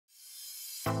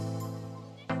Welcome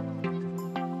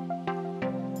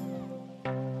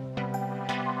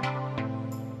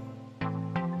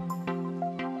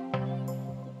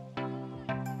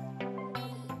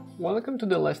to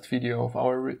the last video of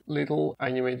our little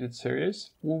animated series.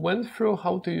 We went through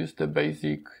how to use the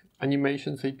basic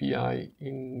animations API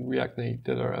in React Native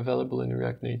that are available in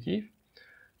React Native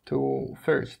to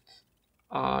first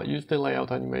use the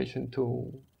layout animation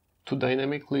to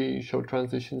dynamically show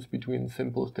transitions between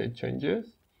simple state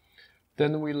changes.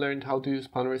 Then we learned how to use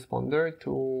span responder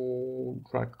to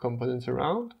drag components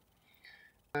around.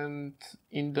 And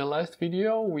in the last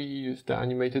video, we used the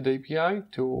animated API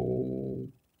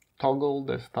to toggle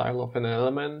the style of an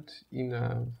element in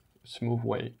a smooth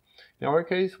way. In our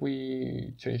case,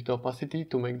 we changed the opacity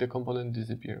to make the component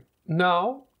disappear.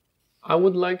 Now, I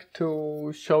would like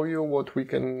to show you what we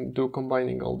can do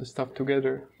combining all this stuff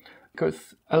together.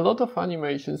 Because a lot of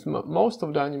animations, most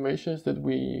of the animations that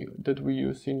we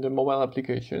use in the mobile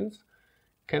applications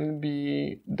can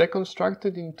be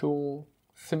deconstructed into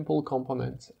simple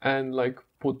components and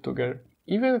put together.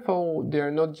 Even though they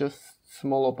are not just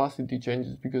small opacity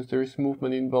changes because there is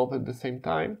movement involved at the same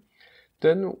time,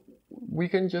 then we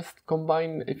can just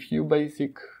combine a few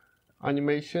basic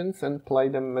animations and play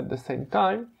them at the same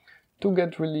time to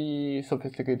get really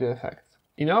sophisticated effects.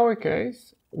 In our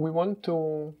case, we want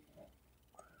to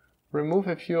remove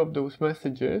a few of those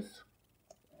messages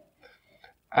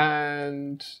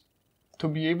and to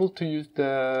be able to use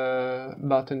the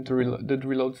button that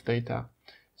reloads data.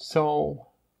 So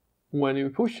when you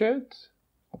push it,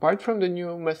 apart from the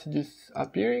new messages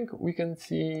appearing, we can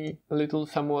see a little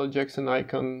Samuel Jackson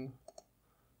icon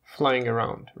flying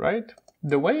around, right?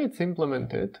 The way it's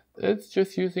implemented, it's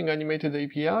just using animated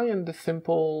API and the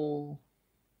simple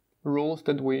rules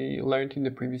that we learned in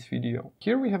the previous video.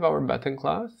 Here we have our button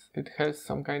class. It has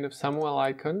some kind of Samuel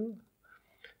icon,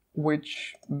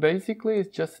 which basically is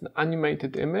just an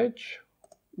animated image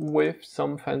with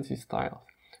some fancy styles.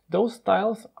 Those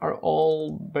styles are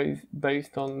all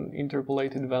based on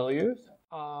interpolated values.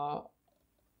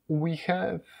 We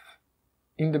have,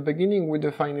 in the beginning, we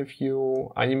define a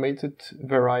few animated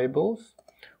variables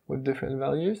with different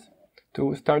values.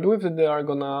 To start with, they are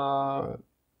gonna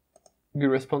be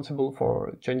responsible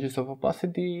for changes of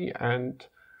opacity and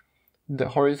the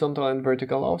horizontal and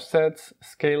vertical offsets,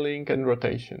 scaling, and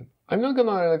rotation. I'm not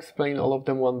gonna explain all of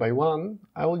them one by one.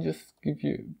 I will just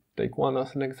take one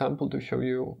as an example to show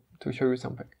you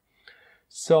something.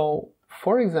 So,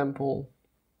 for example,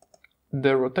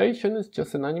 the rotation is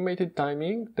just an animated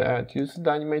timing that uses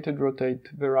the animated rotate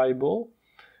variable.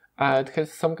 It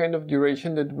has some kind of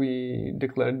duration that we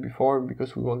declared before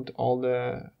because we want all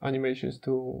the animations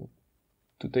to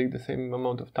take the same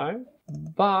amount of time.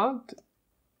 But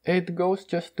it goes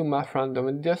just to math random.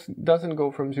 It just doesn't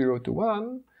go from 0 to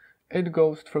 1. It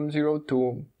goes from 0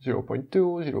 to 0.2,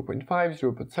 0.5,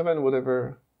 0.7,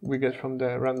 whatever we get from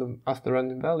the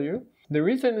random value. The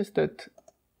reason is that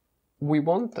we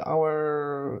want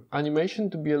our animation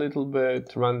to be a little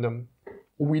bit random.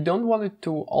 We don't want it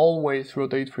to always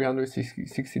rotate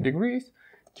 360 degrees,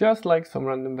 just like some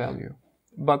random value.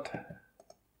 But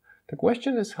the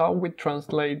question is how we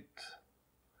translate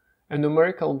a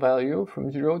numerical value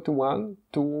from 0 to 1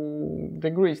 to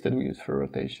degrees that we use for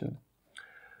rotation.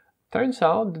 Turns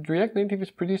out that React Native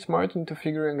is pretty smart into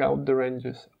figuring out the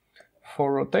ranges.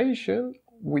 For rotation,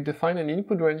 we define an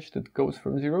input range that goes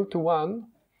from 0 to 1,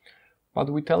 but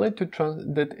we tell it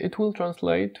that it will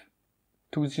translate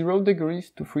to 0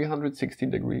 degrees to 360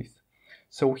 degrees.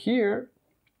 So here,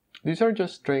 these are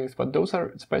just strings, but those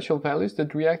are special values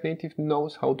that React Native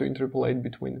knows how to interpolate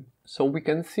between. So we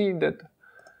can see that,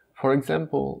 for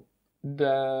example,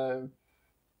 the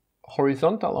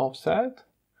horizontal offset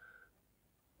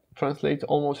translates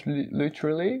almost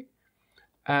literally,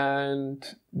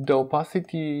 and the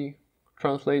opacity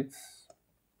translates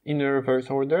in a reverse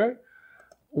order,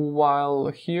 while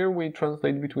here we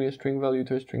translate between a string value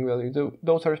to a string value.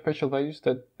 Those are special values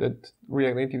that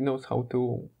React Native knows how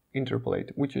to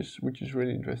interpolate, which is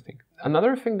really interesting.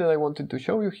 Another thing that I wanted to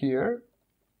show you here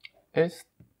is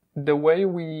the way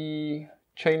we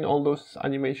chain all those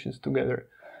animations together.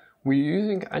 We're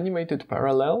using animated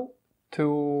parallel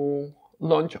to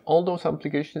launch all those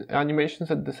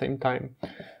animations at the same time,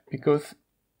 because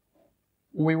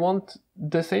we want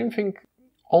the same thing,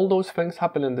 all those things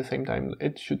happen at the same time.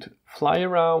 It should fly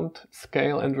around,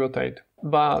 scale, and rotate.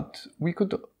 But we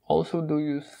could also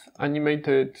use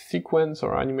animated sequence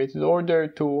or animated order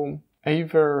to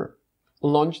either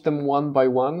launch them one by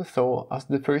one, so as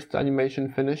the first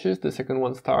animation finishes, the second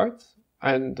one starts,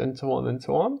 and so on and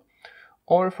so on.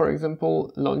 Or, for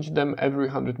example, launch them every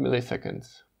 100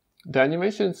 milliseconds. The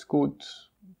animations could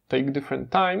take different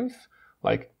times,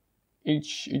 like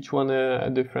each one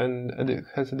can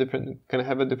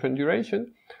have a different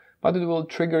duration, but it will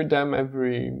trigger them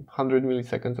every 100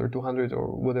 milliseconds or 200 or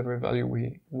whatever value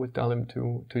we would tell them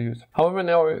to use. However, in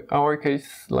our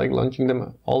case, like launching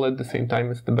them all at the same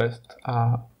time is the best,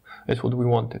 is what we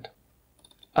wanted.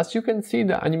 As you can see,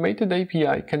 the animated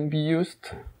API can be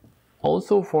used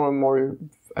also for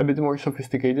a bit more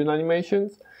sophisticated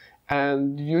animations,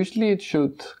 and usually it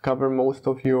should cover most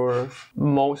of your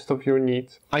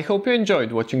needs. I hope you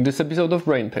enjoyed watching this episode of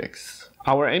BrainPicks.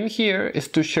 Our aim here is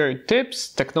to share tips,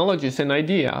 technologies and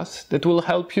ideas that will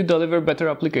help you deliver better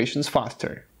applications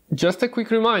faster. Just a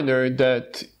quick reminder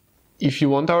that if you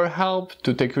want our help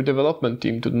to take your development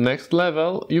team to the next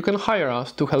level, you can hire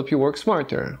us to help you work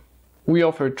smarter. We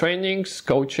offer trainings,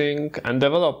 coaching and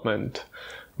development,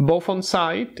 both on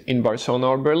site in Barcelona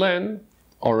or Berlin,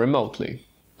 or remotely.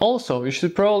 Also, you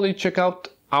should probably check out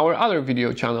our other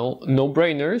video channel, No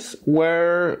Brainers,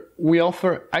 where we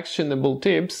offer actionable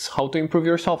tips how to improve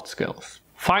your soft skills.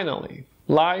 Finally,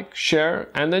 like, share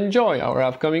and enjoy our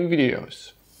upcoming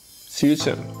videos. See you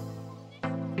soon!